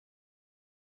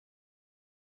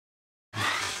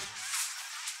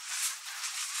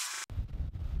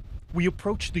We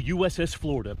approach the USS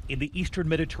Florida in the eastern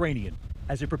Mediterranean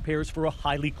as it prepares for a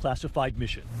highly classified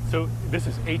mission. So this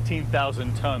is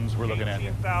 18,000 tons we're looking at.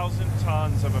 18,000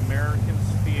 tons of American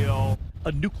steel.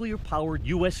 A nuclear-powered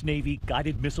U.S. Navy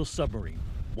guided missile submarine,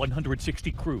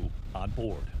 160 crew on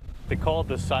board. They call it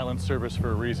the silent service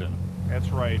for a reason. That's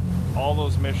right. All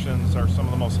those missions are some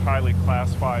of the most highly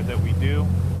classified that we do.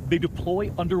 They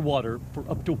deploy underwater for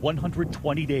up to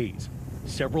 120 days,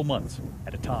 several months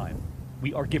at a time.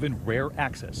 We are given rare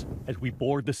access as we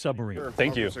board the submarine.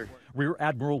 Thank you. Rear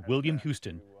Admiral William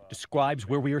Houston describes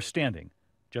where we are standing,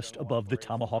 just above the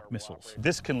Tomahawk missiles.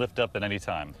 This can lift up at any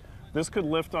time. This could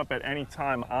lift up at any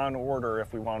time on order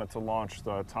if we wanted to launch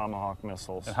the Tomahawk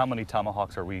missiles. And how many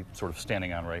Tomahawks are we sort of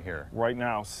standing on right here? Right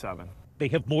now, 7. They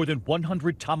have more than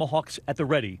 100 Tomahawks at the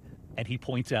ready, and he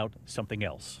points out something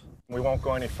else. We won't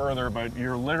go any further, but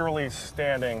you're literally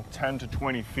standing 10 to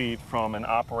 20 feet from an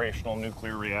operational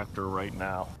nuclear reactor right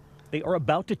now. They are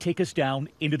about to take us down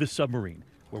into the submarine,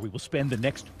 where we will spend the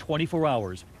next 24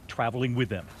 hours traveling with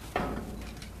them.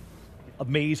 A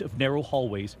maze of narrow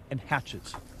hallways and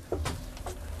hatches.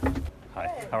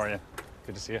 Hi, how are you?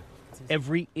 Good to see you.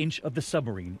 Every inch of the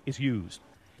submarine is used.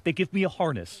 They give me a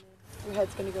harness. Your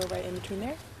head's going to go right in between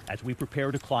there. As we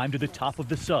prepare to climb to the top of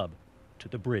the sub, to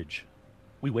the bridge.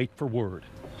 We wait for word.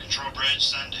 Control bridge,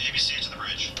 send ABC to the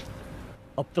bridge.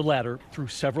 Up the ladder, through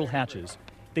several hatches,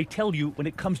 they tell you when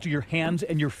it comes to your hands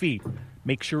and your feet,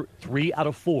 make sure 3 out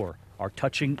of 4 are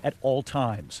touching at all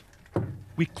times.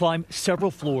 We climb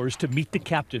several floors to meet the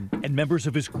captain and members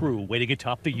of his crew waiting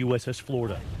atop the USS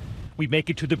Florida. We make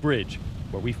it to the bridge,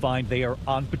 where we find they are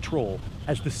on patrol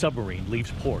as the submarine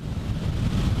leaves port,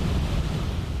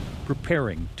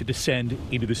 preparing to descend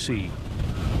into the sea.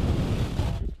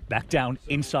 Back down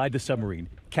inside the submarine,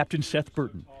 Captain Seth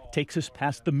Burton takes us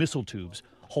past the missile tubes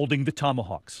holding the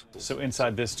Tomahawks. So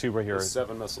inside this tube right here,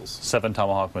 7 missiles. 7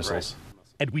 Tomahawk missiles. Right.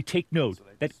 And we take note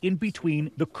that in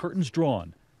between the curtains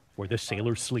drawn, where the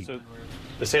sailors sleep. So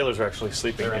the sailors are actually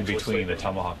sleeping They're in actually between the sleeping.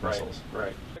 Tomahawk missiles.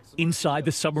 Right. Inside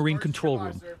the submarine control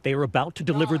room, they are about to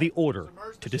deliver the order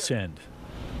to descend.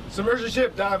 Submerge the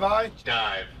ship, dive aye.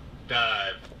 Dive.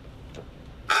 Dive.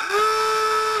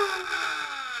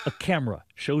 A camera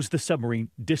shows the submarine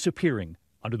disappearing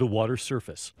under the water's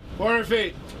surface. 400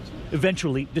 feet.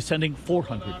 Eventually descending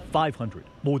 400, 500,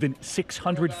 more than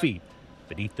 600 feet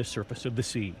beneath the surface of the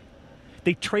sea.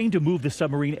 They train to move the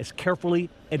submarine as carefully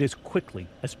and as quickly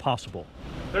as possible.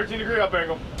 13-degree up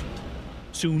angle.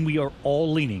 Soon we are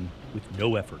all leaning with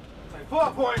no effort. Pull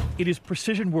up point. It is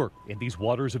precision work in these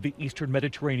waters of the eastern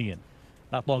Mediterranean.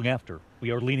 Not long after, we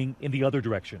are leaning in the other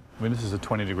direction. I mean, this is a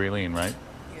 20-degree lean, right?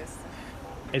 Yes.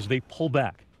 As they pull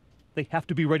back, they have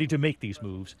to be ready to make these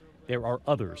moves. There are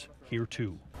others here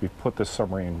too. We've put this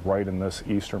submarine right in this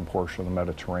eastern portion of the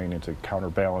Mediterranean to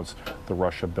counterbalance the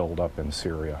Russia buildup in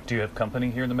Syria. Do you have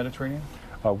company here in the Mediterranean?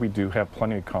 We do have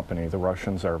plenty of company. The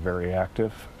Russians are very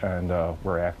active, and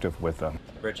we're active with them.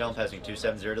 Bridge helm passing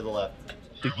 270 to the left.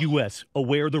 The U.S.,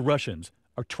 aware the Russians,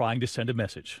 are trying to send a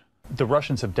message. The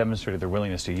Russians have demonstrated their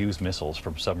willingness to use missiles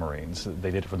from submarines.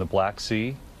 They did it from the Black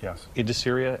Sea Yes, into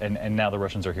Syria, and now the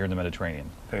Russians are here in the Mediterranean.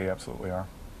 they absolutely are.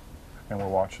 And we're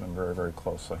watching them very, very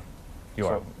closely. You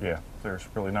are? Yeah, there's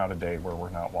really not a day where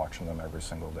we're not watching them every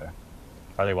single day.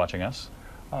 Are they watching us?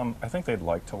 I think they'd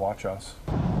like to watch us.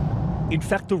 In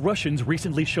fact, the Russians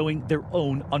recently showing their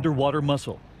own underwater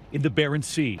muscle in the Barents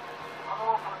Sea.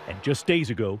 And just days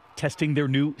ago, testing their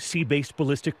new sea-based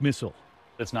ballistic missile.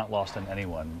 It's not lost on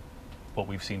anyone what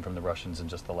we've seen from the Russians in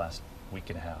just the last week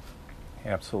and a half.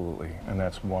 Absolutely, and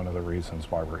that's one of the reasons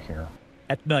why we're here.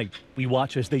 At night, we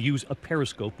watch as they use a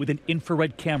periscope with an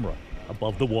infrared camera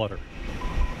above the water.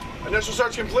 Initial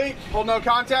search complete. Hold no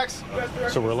contacts.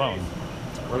 So we're alone.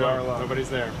 We are alone. Nobody's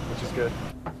there, which is good.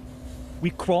 We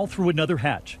crawl through another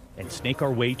hatch and snake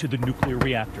our way to the nuclear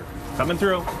reactor. Coming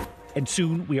through. And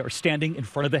soon we are standing in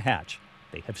front of the hatch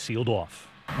they have sealed off.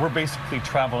 We're basically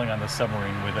traveling on the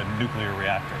submarine with a nuclear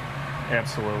reactor.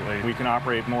 Absolutely. We can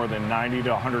operate more than 90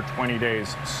 to 120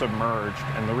 days submerged,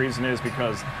 and the reason is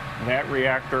because that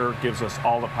reactor gives us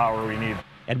all the power we need.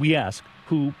 And we ask,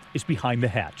 who is behind the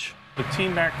hatch? The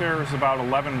team back there is about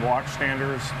 11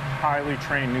 watchstanders, highly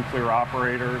trained nuclear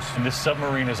operators. And this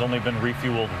submarine has only been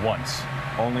refueled once.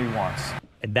 Only once.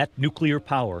 And that nuclear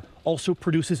power also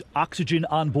produces oxygen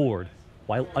on board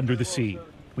while under the sea.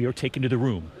 We are taken to the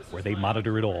room where they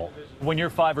monitor it all. When you're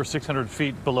 500 or 600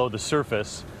 feet below the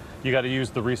surface, you got to use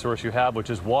the resource you have, which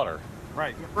is water.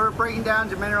 Right. We're breaking down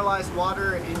demineralized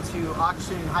water into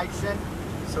oxygen and hydrogen.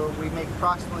 So we make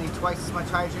approximately twice as much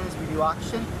hydrogen as we do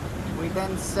oxygen. We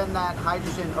then send that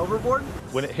hydrogen overboard.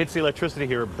 When it hits the electricity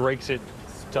here, it breaks it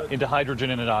into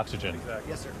hydrogen and into oxygen.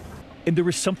 Yes, sir. And there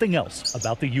is something else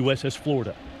about the USS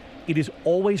Florida. It is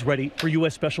always ready for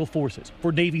U.S. Special Forces,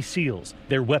 for Navy SEALs,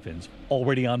 their weapons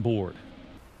already on board.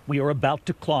 We are about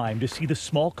to climb to see the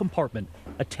small compartment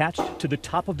attached to the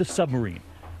top of the submarine,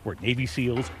 where Navy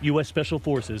SEALs, U.S. Special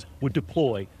Forces would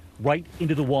deploy right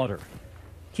into the water.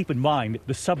 Keep in mind,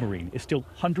 the submarine is still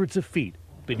hundreds of feet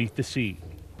beneath the sea.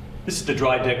 This is the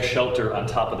dry deck shelter on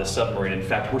top of the submarine. In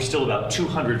fact, we're still about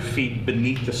 200 feet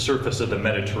beneath the surface of the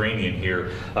Mediterranean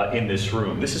here in this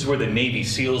room. This is where the Navy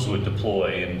SEALs would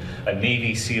deploy in a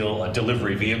Navy SEAL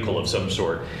delivery vehicle of some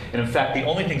sort. And in fact, the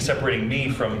only thing separating me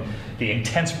from the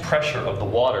intense pressure of the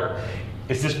water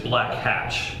is this black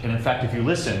hatch. And in fact, if you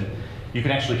listen, you can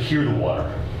actually hear the water.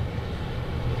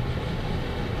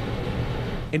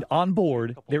 And on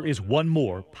board, there is one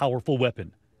more powerful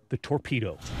weapon. The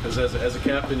torpedo. Because as a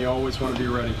captain, you always want to be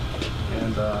ready.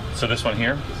 And So this one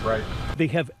here? right. They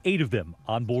have 8 of them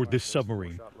on board this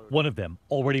submarine, one of them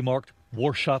already marked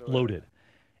war shot loaded.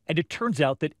 And it turns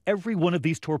out that every one of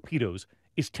these torpedoes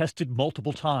is tested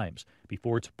multiple times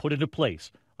before it's put into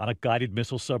place on a guided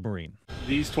missile submarine.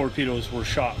 These torpedoes were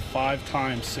shot 5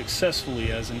 times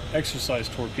successfully as an exercise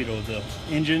torpedo. The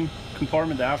engine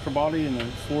compartment, the afterbody, and the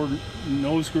forward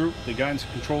nose group, the guidance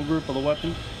and control group of the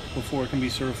weapon, before it can be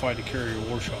certified to carry a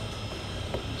war shot.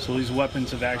 So these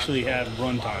weapons have actually had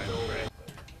runtime.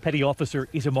 Petty Officer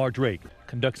Isamar Drake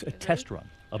conducts a test run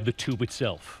of the tube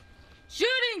itself.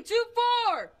 Shooting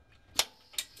 2-4!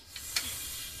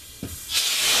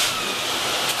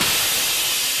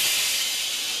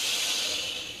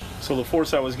 So the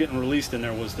force that was getting released in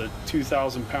there was the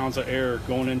 2,000 pounds of air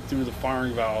going in through the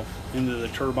firing valve into the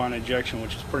turbine ejection,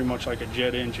 which is pretty much like a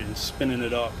jet engine, spinning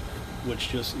it up, which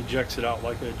just ejects it out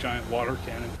like a giant water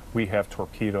cannon. We have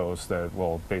torpedoes that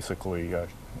will basically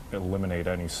eliminate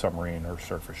any submarine or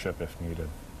surface ship if needed.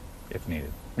 If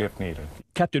needed. If needed.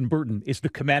 Captain Burton is the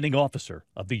commanding officer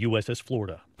of the USS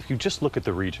Florida. If you just look at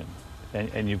the region,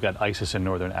 and you've got ISIS in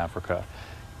northern Africa,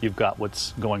 you've got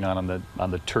what's going on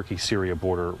the Turkey-Syria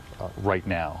border right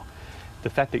now.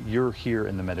 The fact that you're here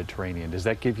in the Mediterranean, does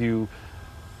that give you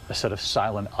a set of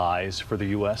silent eyes for the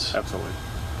U.S.? Absolutely.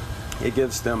 It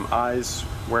gives them eyes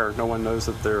where no one knows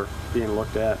that they're being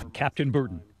looked at. Captain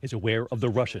Burton is aware of the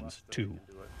Russians, too.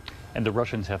 And the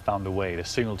Russians have found a way to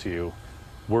signal to you,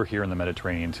 we're here in the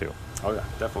Mediterranean, too. Oh, yeah,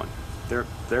 definitely.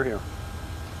 They're here.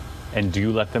 And do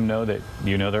you let them know that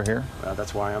you know they're here?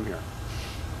 That's why I'm here.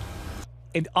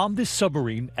 And on this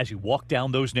submarine, as you walk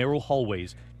down those narrow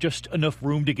hallways, just enough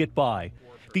room to get by,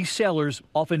 these sailors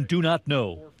often do not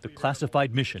know the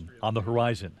classified mission on the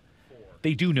horizon.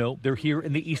 They do know they're here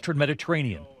in the Eastern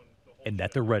Mediterranean and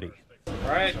that they're ready. All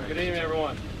right. Good evening,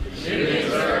 everyone. Good evening,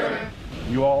 sir.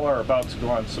 You all are about to go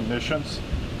on some missions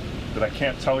that I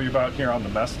can't tell you about here on the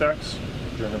mess decks.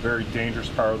 You're in a very dangerous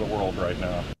part of the world right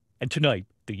now. And tonight,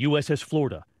 the USS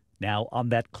Florida, now on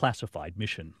that classified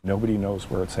mission. Nobody knows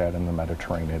where it's at in the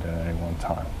Mediterranean at any one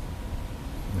time.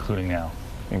 Including now.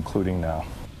 Including now.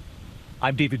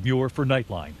 I'm David Muir for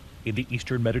Nightline in the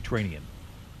Eastern Mediterranean.